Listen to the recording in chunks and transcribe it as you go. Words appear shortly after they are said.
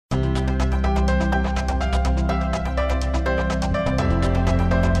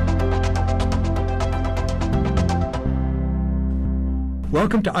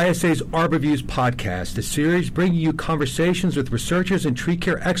Welcome to ISA's ArborViews podcast, a series bringing you conversations with researchers and tree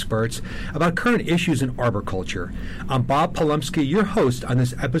care experts about current issues in arboriculture. I'm Bob Polomski, your host on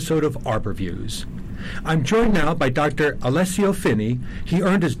this episode of ArborViews. I'm joined now by Dr. Alessio Fini. He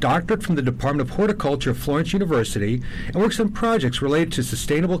earned his doctorate from the Department of Horticulture of Florence University and works on projects related to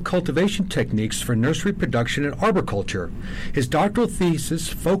sustainable cultivation techniques for nursery production and arboriculture. His doctoral thesis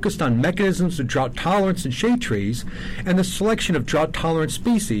focused on mechanisms of drought tolerance in shade trees and the selection of drought-tolerant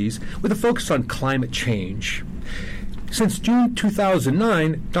species with a focus on climate change. Since June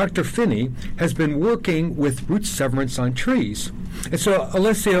 2009, Dr. Fini has been working with root severance on trees. And so,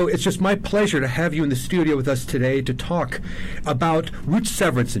 Alessio, it's just my pleasure to have you in the studio with us today to talk about root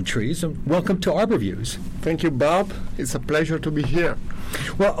severance in trees. And welcome to ArborViews. Thank you, Bob. It's a pleasure to be here.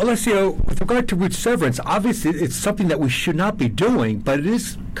 Well, Alessio, with regard to root severance, obviously it's something that we should not be doing, but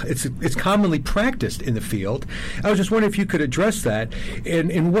it's commonly practiced in the field. I was just wondering if you could address that.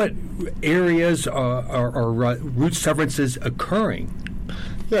 In what areas are root severances occurring?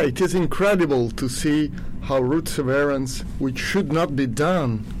 Yeah, it is incredible to see how root severance, which should not be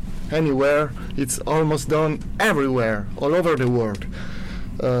done anywhere, it's almost done everywhere, all over the world.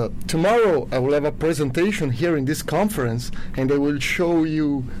 Tomorrow I will have a presentation here in this conference, and I will show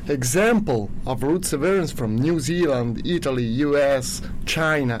you example of root severance from New Zealand, Italy, US,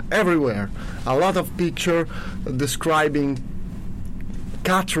 China, everywhere. A lot of picture describing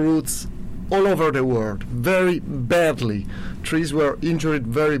cut roots all over the world, very badly. Trees were injured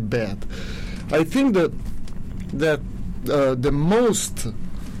very bad. I think that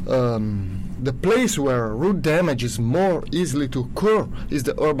the place where root damage is more easily to occur is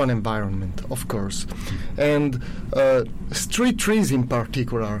the urban environment, of course, and street trees in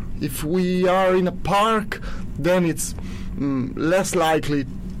particular. If we are in a park, then it's less likely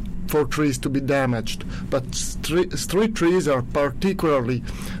for trees to be damaged, but street trees are particularly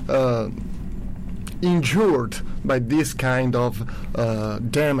injured by this kind of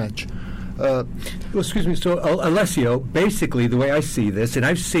damage. Well, excuse me, so Alessio, basically the way I see this, and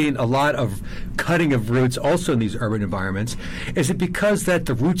I've seen a lot of cutting of roots also in these urban environments, is it because that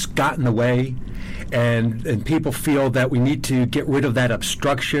the roots got in the way and people feel that we need to get rid of that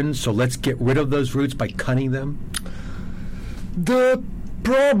obstruction, so let's get rid of those roots by cutting them? The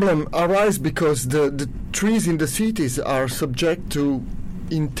problem arises because the trees in the cities are subject to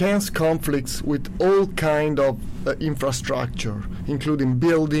intense conflicts with all kind of infrastructure, including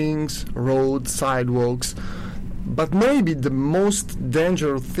buildings, roads, sidewalks. But maybe the most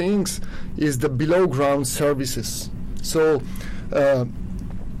dangerous things is the below-ground services. So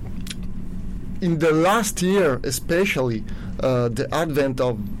in the last year especially, the advent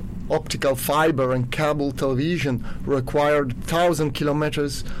of optical fiber and cable television required 1,000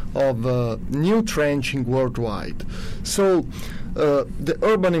 kilometers of new trenching worldwide. So the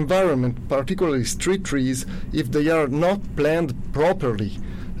urban environment, particularly street trees, if they are not planned properly,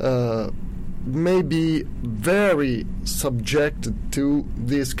 may be very subjected to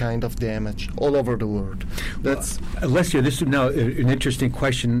this kind of damage all over the world. That's Alessio, this is now an interesting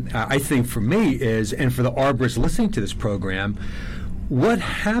question, I think, for me is, and for the arborists listening to this program, what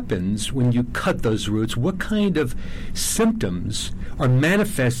happens when you cut those roots? What kind of symptoms are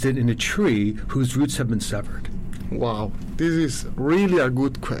manifested in a tree whose roots have been severed? Wow, this is really a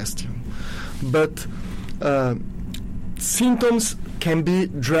good question. But symptoms can be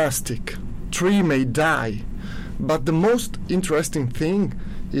drastic. Tree may die. But the most interesting thing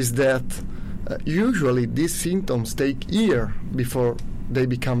is that usually these symptoms take years before they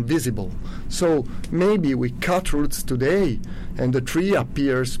become visible. So maybe we cut roots today and the tree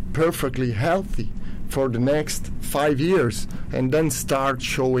appears perfectly healthy for the next 5 years, and then start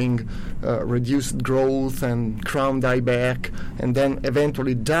showing reduced growth and crown dieback, and then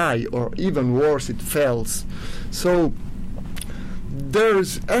eventually die, or even worse, it fails. So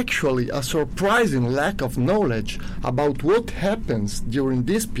there's actually a surprising lack of knowledge about what happens during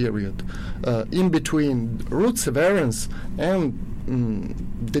this period in between root severance and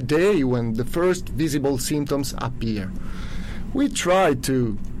the day when the first visible symptoms appear. We try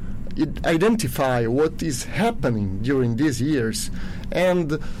to identify what is happening during these years,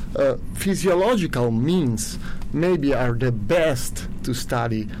 and physiological means maybe are the best to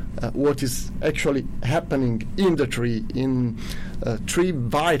study what is actually happening in the tree, in tree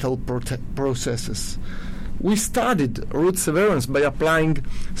vital processes. We studied root severance by applying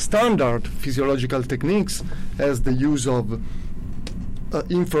standard physiological techniques as the use of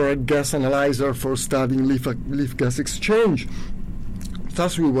infrared gas analyzer for studying leaf gas exchange.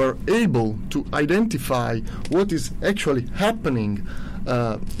 Thus, we were able to identify what is actually happening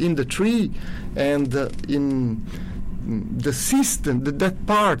in the tree and in the system, that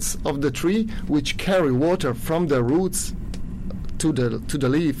parts of the tree which carry water from the roots to the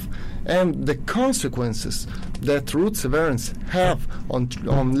leaf, and the consequences that root severance have on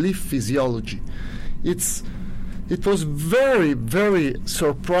leaf physiology. It was very, very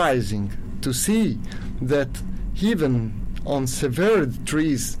surprising to see that even on severed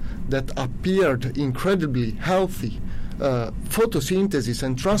trees that appeared incredibly healthy, photosynthesis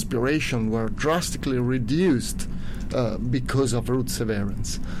and transpiration were drastically reduced because of root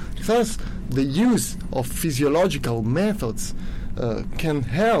severance. Thus, the use of physiological methods can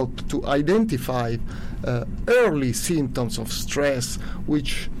help to identify early symptoms of stress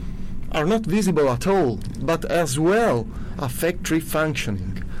which are not visible at all, but as well affect tree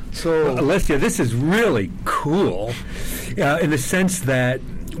functioning. So, Alessio, this is really cool in the sense that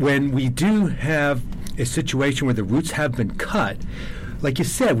when we do have a situation where the roots have been cut, like you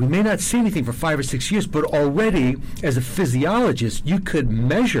said, we may not see anything for 5 or 6 years, but already as a physiologist, you could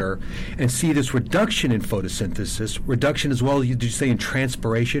measure and see this reduction in photosynthesis, reduction as well, you say, in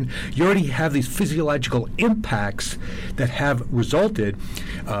transpiration. You already have these physiological impacts that have resulted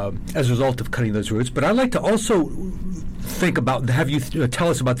as a result of cutting those roots. But I'd like to also think about, have you tell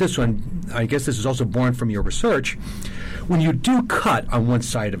us about this one. I guess this is also born from your research. When you do cut on one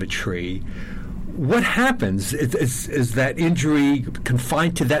side of a tree, what happens? Is that injury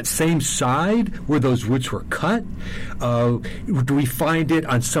confined to that same side where those roots were cut? Do we find it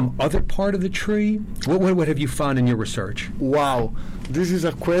on some other part of the tree? What have you found in your research? Wow, this is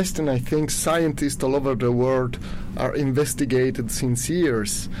a question I think scientists all over the world are investigated since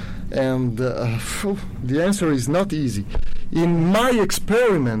years, and the answer is not easy. In my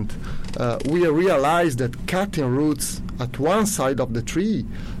experiment, we realized that cutting roots at one side of the tree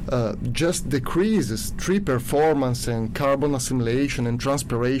just decreases tree performance and carbon assimilation and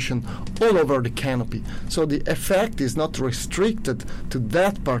transpiration all over the canopy. So the effect is not restricted to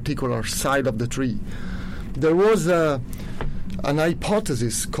that particular side of the tree. There was an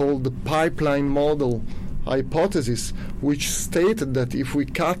hypothesis called the pipeline model hypothesis, which stated that if we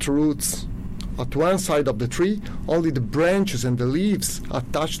cut roots at one side of the tree, only the branches and the leaves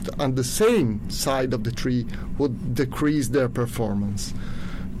attached on the same side of the tree would decrease their performance.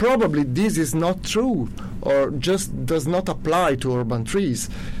 Probably this is not true, or just does not apply to urban trees.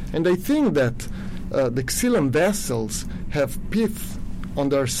 And I think that the xylem vessels have pith on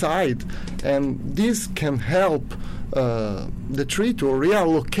their side, and this can help the tree to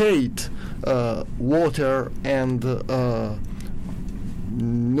reallocate water and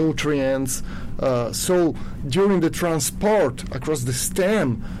nutrients. So during the transport across the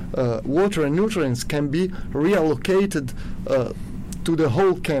stem, water and nutrients can be reallocated to the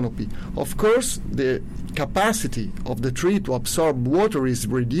whole canopy. Of course, the capacity of the tree to absorb water is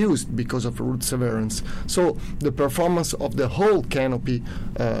reduced because of root severance. So the performance of the whole canopy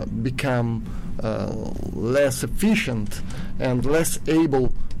become less efficient and less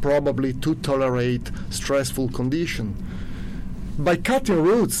able probably to tolerate stressful conditions. By cutting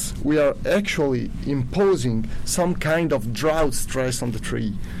roots, we are actually imposing some kind of drought stress on the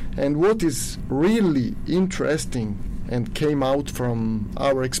tree. And what is really interesting and came out from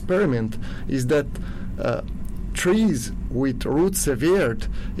our experiment is that trees with roots severed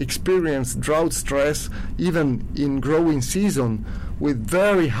experience drought stress even in growing season with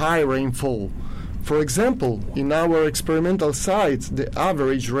very high rainfall. For example, in our experimental sites, the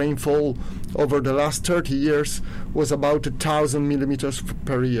average rainfall over the last 30 years was about 1,000 millimeters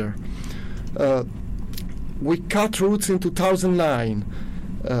per year. We cut roots in 2009,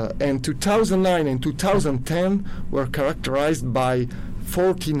 and 2009 and 2010 were characterized by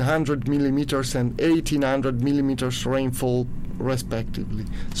 1,400 millimeters and 1,800 millimeters rainfall, respectively.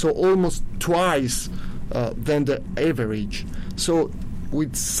 So almost twice than the average. So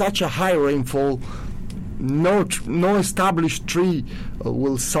with such a high rainfall, no established tree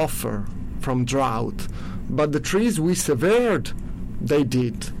will suffer from drought. But the trees we severed, they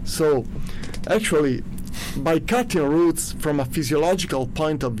did. So actually, by cutting roots from a physiological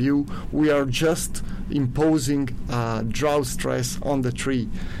point of view, we are just imposing drought stress on the tree.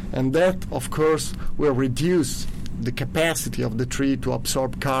 And that, of course, will reduce the capacity of the tree to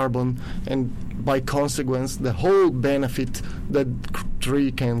absorb carbon, and by consequence, the whole benefit that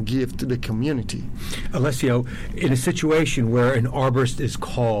tree can give to the community. Alessio, in a situation where an arborist is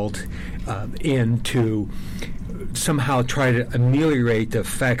called in to somehow try to ameliorate the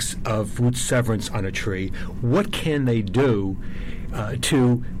effects of root severance on a tree, what can they do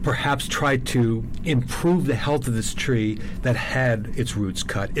to perhaps try to improve the health of this tree that had its roots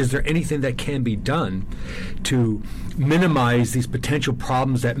cut? Is there anything that can be done to minimize these potential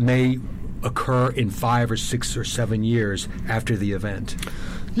problems that may occur in 5 or 6 or 7 years after the event?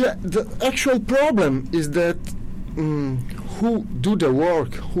 Yeah, the actual problem is that who do the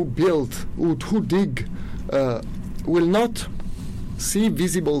work, who build, who dig, will not see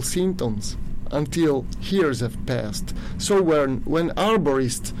visible symptoms until years have passed. So when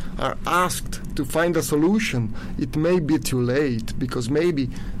arborists are asked to find a solution, it may be too late, because maybe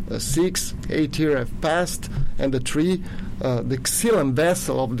 6-8 years have passed and the tree, the xylem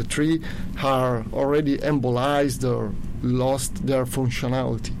vessel of the tree are already embolized or lost their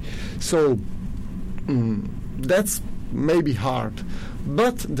functionality. So that's maybe hard.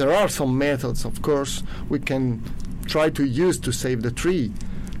 But there are some methods, of course, we can try to use to save the tree.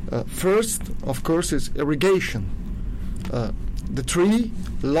 First, of course, is irrigation. The tree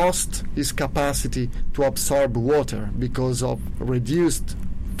lost its capacity to absorb water because of reduced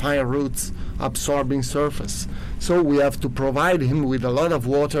fine roots absorbing surface. So we have to provide him with a lot of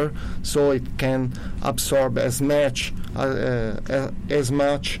water so it can absorb as much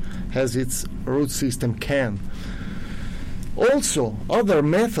as its root system can. Also, other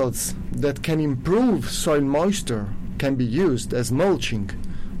methods that can improve soil moisture can be used as mulching.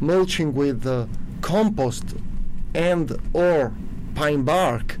 Mulching with compost and or pine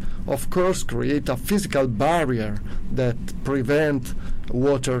bark, of course, create a physical barrier that prevent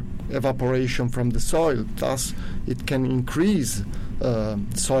water evaporation from the soil. Thus, it can increase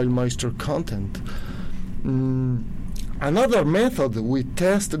soil moisture content. Another method, we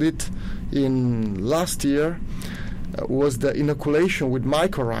tested it in last year, was the inoculation with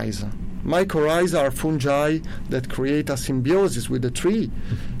mycorrhiza. Mycorrhiza are fungi that create a symbiosis with the tree,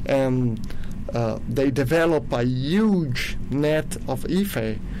 and they develop a huge net of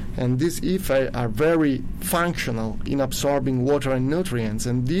hyphae, and these hyphae are very functional in absorbing water and nutrients,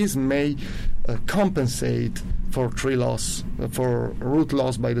 and these may compensate for tree loss, for root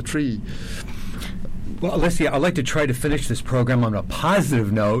loss by the tree. Well, Alessio, I'd like to try to finish this program on a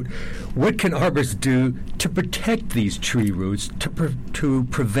positive note. What can arborists do to protect these tree roots, to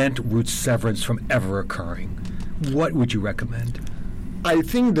prevent root severance from ever occurring? What would you recommend? I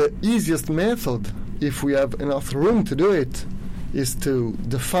think the easiest method, if we have enough room to do it, is to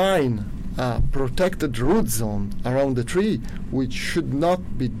define a protected root zone around the tree, which should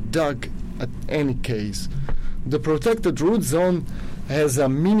not be dug at any case. The protected root zone has a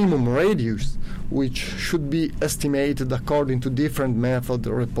minimum radius, which should be estimated according to different methods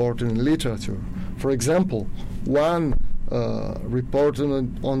reported in literature. For example, one reported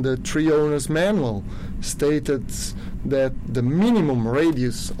on the Tree Owner's Manual stated that the minimum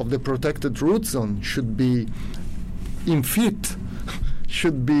radius of the protected root zone should be in feet,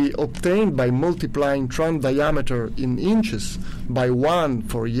 should be obtained by multiplying trunk diameter in inches by 1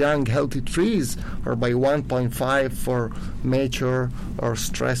 for young healthy trees or by 1.5 for mature or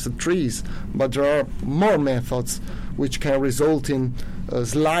stressed trees. But there are more methods which can result in a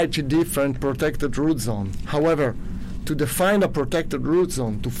slightly different protected root zone. However, to define a protected root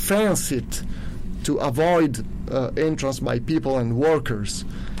zone, to fence it, to avoid entrance by people and workers,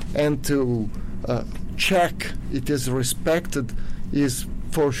 and to check it is respected is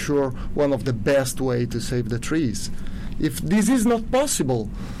for sure one of the best way to save the trees. If this is not possible,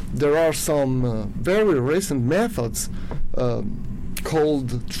 there are some very recent methods called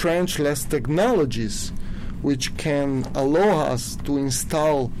trenchless technologies, which can allow us to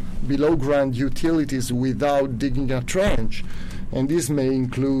install below ground utilities without digging a trench. And this may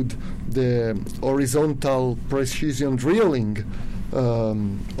include the horizontal precision drilling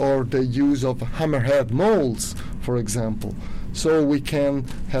or the use of hammerhead molds, for example. So we can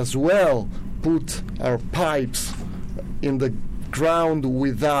as well put our pipes in the ground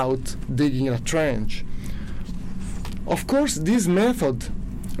without digging a trench. Of course, this method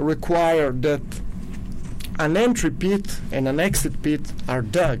requires that an entry pit and an exit pit are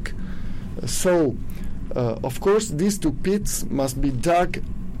dug. So, of course, these two pits must be dug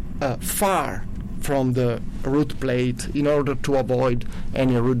far from the root plate in order to avoid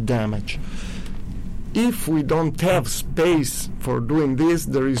any root damage. If we don't have space for doing this,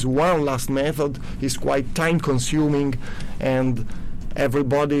 there is one last method. It's quite time-consuming, and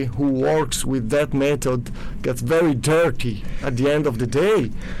everybody who works with that method gets very dirty at the end of the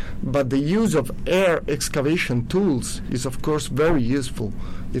day. But the use of air excavation tools is, of course, very useful.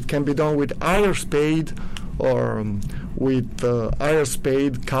 It can be done with air spade or with air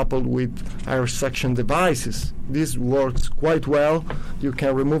spade coupled with air section devices. This works quite well. You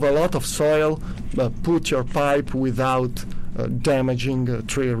can remove a lot of soil, but put your pipe without damaging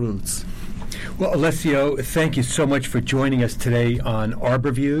tree roots. Well, Alessio, thank you so much for joining us today on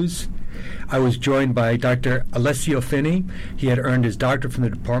ArborViews. I was joined by Dr. Alessio Fini. He had earned his doctorate from the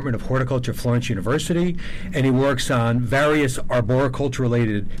Department of Horticulture at Florence University, and he works on various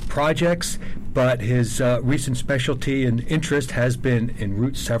arboriculture-related projects, but his recent specialty and interest has been in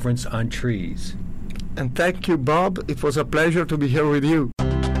root severance on trees. And thank you, Bob. It was a pleasure to be here with you.